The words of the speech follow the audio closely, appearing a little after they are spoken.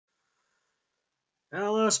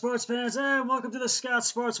Hello, sports fans, and welcome to the Scott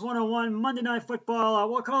Sports 101 Monday Night Football.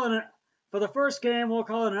 We'll call it for the first game. We'll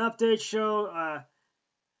call it an update show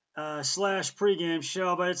slash pregame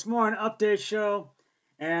show, but it's more an update show.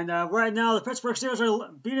 And right now, the Pittsburgh Steelers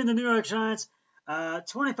are beating the New York Giants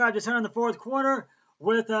 25-10 in the fourth quarter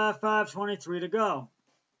with 5:23 to go.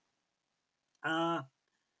 And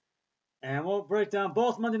we'll break down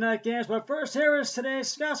both Monday night games. But first, here is today's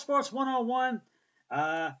Scott Sports 101.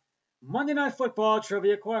 Monday Night Football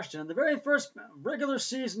trivia question. The very first regular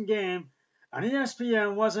season game on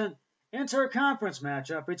ESPN was an interconference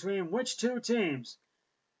matchup between which two teams?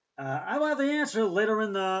 I will have the answer later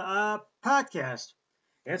in the podcast.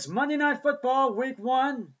 It's Monday Night Football Week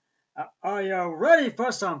 1. Are you ready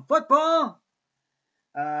for some football?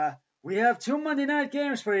 We have two Monday night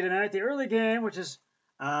games for you tonight. The early game, which is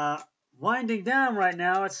winding down right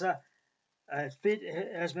now, has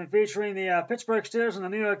been featuring the Pittsburgh Steelers and the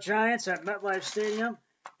New York Giants at MetLife Stadium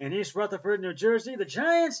in East Rutherford, New Jersey. The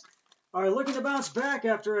Giants are looking to bounce back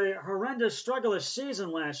after a horrendous, struggleless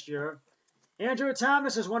season last year. Andrew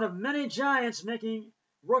Thomas is one of many Giants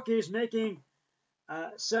rookies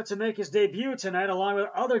set to make his debut tonight, along with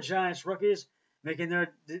other Giants rookies making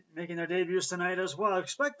their debuts tonight as well.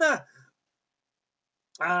 Expect the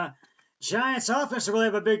Giants offense to really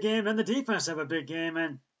have a big game, and the defense to have a big game,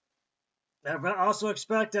 and I also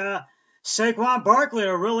expect Saquon Barkley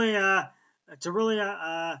to really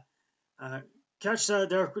catch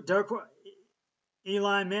their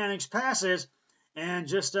Eli Manning's passes and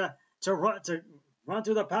just to run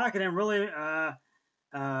through the pocket and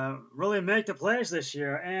really make the plays this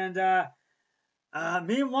year. And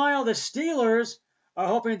meanwhile, the Steelers are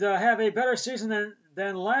hoping to have a better season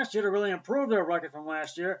than last year to really improve their record from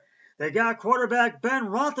last year. They got quarterback Ben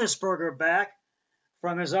Roethlisberger back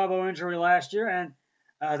from his elbow injury last year, and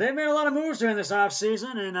they made a lot of moves during this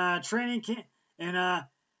offseason in training camp, in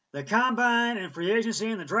the combine and free agency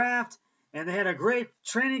and the draft, and they had a great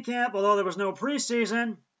training camp, although there was no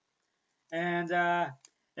preseason. And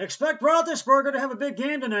expect Roethlisberger to have a big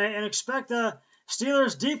game tonight, and expect the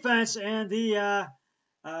Steelers defense and the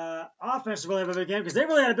offense to really have a big game, because they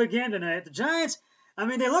really had a big game tonight. The Giants, I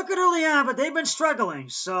mean, they look good early on, but they've been struggling,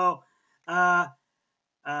 so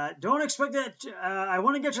don't expect that. I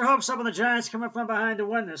want to get your hopes up on the Giants coming from behind to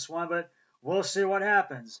win this one, but we'll see what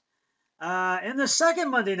happens. In the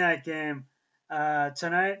second Monday night game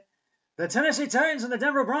tonight, the Tennessee Titans and the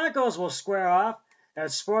Denver Broncos will square off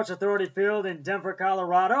at Sports Authority Field in Denver,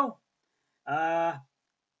 Colorado. The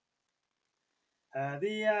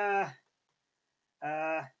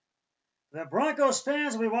Broncos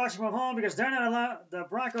fans will be watching from home because the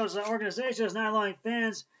Broncos organization is not allowing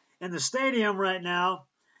fans in the stadium right now.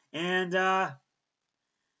 And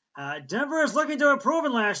Denver is looking to improve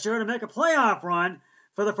in last year to make a playoff run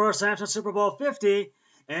for the first time since Super Bowl 50.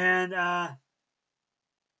 And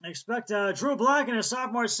expect Drew Block in his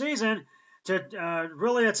sophomore season to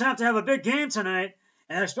really attempt to have a big game tonight.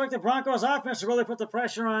 And I expect the Broncos offense to really put the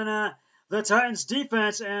pressure on the Titans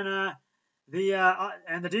defense and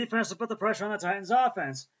the defense to put the pressure on the Titans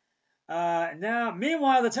offense. Now,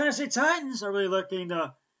 meanwhile, the Tennessee Titans are really looking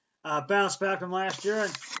to bounce back from last year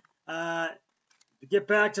and get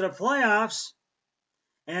back to the playoffs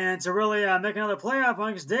and to really make another playoff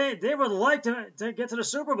run, because they would like to get to the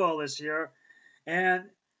Super Bowl this year, and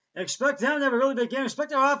expect them to have a really big game.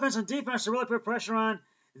 Expect their offense and defense to really put pressure on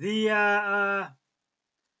the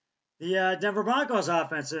Denver Broncos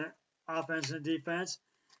offense and defense.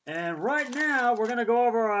 And right now we're going to go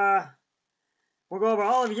over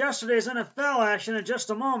all of yesterday's NFL action in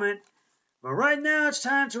just a moment. But right now, it's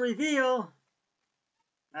time to reveal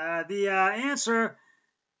the answer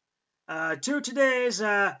to today's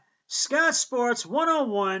Scott Sports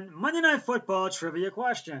 101 Monday Night Football trivia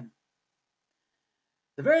question.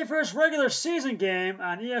 The very first regular season game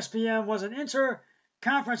on ESPN was an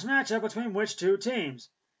inter-conference matchup between which two teams?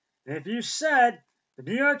 If you said the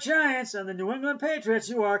New York Giants and the New England Patriots,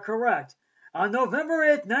 you are correct. On November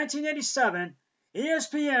 8th, 1987,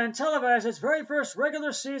 ESPN televised its very first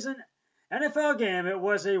regular season NFL game. It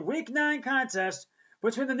was a Week 9 contest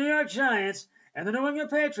between the New York Giants and the New England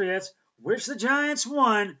Patriots, which the Giants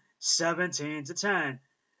won 17-10.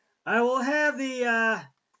 I will have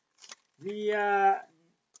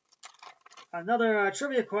another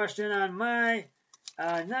trivia question on my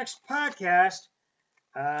next podcast,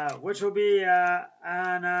 which will be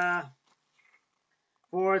on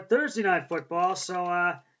for Thursday Night Football.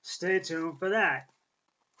 So stay tuned for that.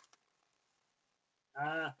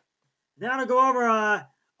 Now to go over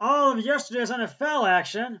all of yesterday's NFL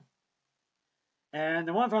action, and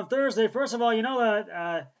the one from Thursday. First of all, you know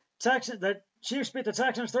that Chiefs beat the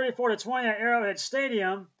Texans 34-20 at Arrowhead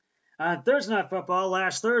Stadium on Thursday Night Football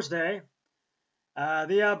last Thursday.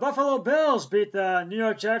 The Buffalo Bills beat the New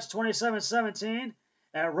York Jets 27-17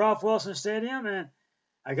 at Ralph Wilson Stadium, and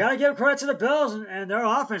I gotta give credit to the Bills and their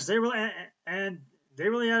offense. They really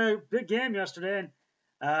had a big game yesterday,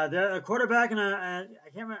 and their quarterback I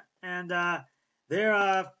can't remember, and I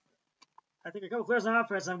think a couple players on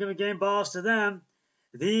offense. I'm giving game balls to them.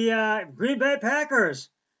 The Green Bay Packers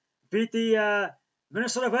beat the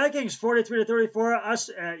Minnesota Vikings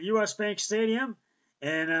 43-34 at US Bank Stadium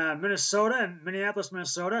in Minneapolis,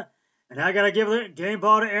 Minnesota. And I got to give the game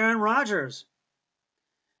ball to Aaron Rodgers.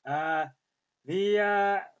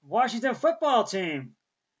 The Washington football team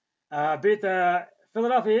beat the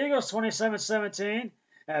Philadelphia Eagles 27-17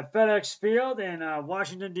 at FedEx Field in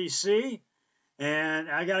Washington, D.C. And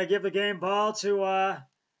I got to give the game ball to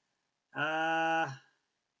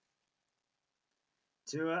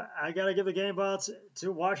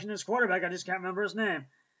Washington's quarterback. I just can't remember his name.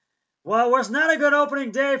 Well, it was not a good opening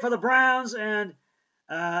day for the Browns, and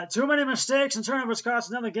too many mistakes and turnovers cost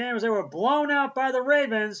them the game as they were blown out by the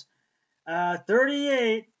Ravens,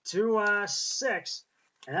 38-6.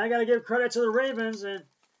 And I got to give credit to the Ravens and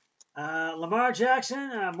Lamar Jackson,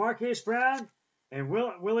 Marquise Brown, and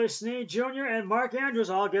Willie Snead Jr. and Mark Andrews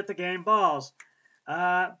all get the game balls.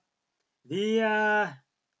 The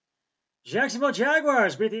Jacksonville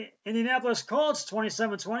Jaguars beat the Indianapolis Colts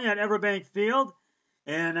 27-20 at Everbank Field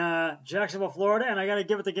in Jacksonville, Florida, and I got to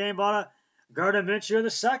give it the game ball to Gardner Minshew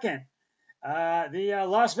II. The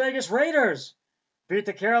Las Vegas Raiders beat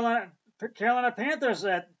the Carolina Panthers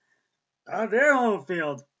at their home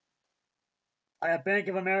field at Bank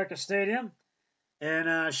of America Stadium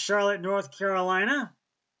in Charlotte, North Carolina,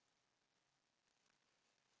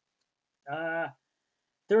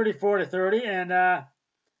 34-30, and I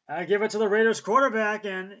give it to the Raiders quarterback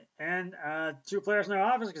and two players in their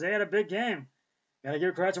offense because they had a big game. Got to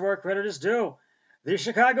give credit to where credit is due. The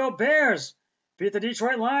Chicago Bears beat the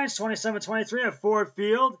Detroit Lions 27-23 at Ford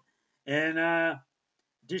Field in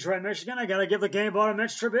Detroit, Michigan. I got to give the game ball to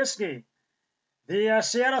Mitch Trubisky. The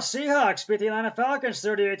Seattle Seahawks beat the Atlanta Falcons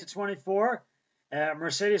 38-24 at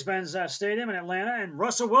Mercedes-Benz Stadium in Atlanta, and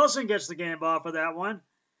Russell Wilson gets the game ball for that one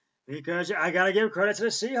because I got to give credit to the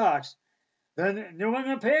Seahawks. The New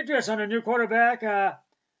England Patriots under new quarterback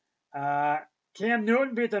Cam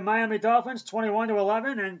Newton beat the Miami Dolphins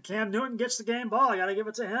 21-11, and Cam Newton gets the game ball. I got to give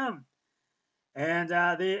it to him. And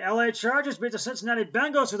the LA Chargers beat the Cincinnati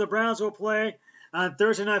Bengals, who the Browns will play on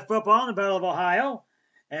Thursday Night Football in the Battle of Ohio.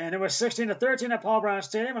 And it was 16-13 at Paul Brown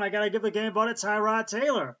Stadium, and I got to give the game ball to Tyrod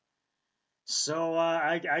Taylor. So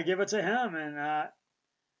I give it to him, and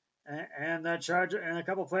the Charger and a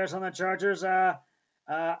couple players on the Chargers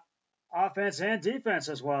offense and defense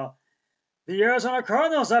as well. The Arizona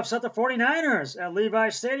Cardinals upset the 49ers at Levi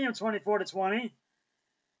Stadium 24-20.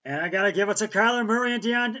 And I got to give it to Kyler Murray and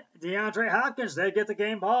DeAndre Hopkins. They get the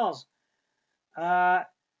game balls. The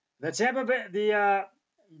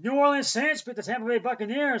New Orleans Saints beat the Tampa Bay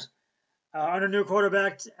Buccaneers under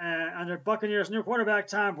Buccaneers' new quarterback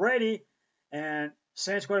Tom Brady, and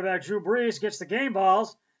Saints quarterback Drew Brees gets the game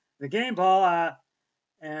balls. The game ball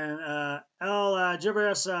and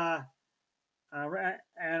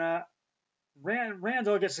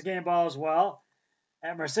Randall gets the game ball as well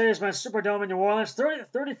at Mercedes-Benz Superdome in New Orleans,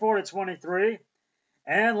 34-23.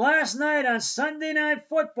 And last night on Sunday Night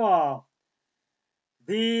Football,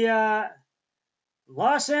 the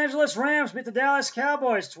Los Angeles Rams beat the Dallas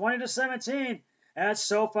Cowboys 20-17 at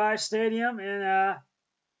SoFi Stadium in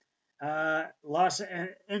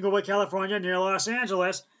Inglewood, California, near Los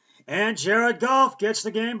Angeles. And Jared Goff gets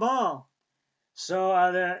the game ball. So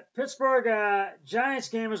the Pittsburgh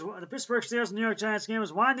Steelers and New York Giants game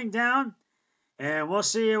is winding down, and we'll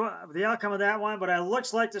see the outcome of that one. But it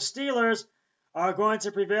looks like the Steelers are going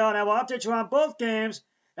to prevail, and I will update you on both games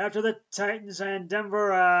after the Titans and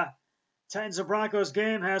Broncos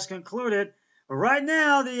game has concluded. But right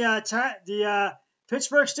now, the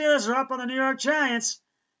Pittsburgh Steelers are up on the New York Giants,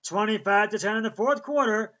 25-10 in the fourth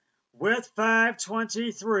quarter, with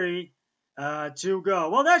 5:23 to go.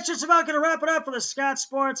 Well, that's just about going to wrap it up for the Scott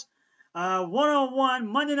Sports 101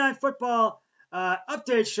 Monday Night Football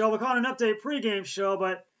update show. We'll call it an update pregame show,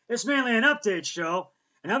 but it's mainly an update show.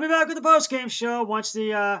 And I'll be back with the postgame show once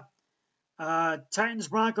the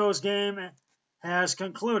Titans-Broncos game has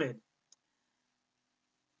concluded.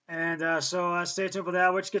 And so stay tuned for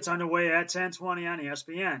that, which gets underway at 10:20 on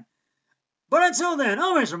ESPN. But until then,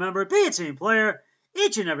 always remember, be a team player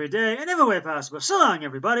each and every day in every way possible. So long,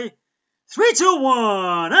 everybody. 3, 2,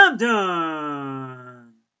 1, I'm done.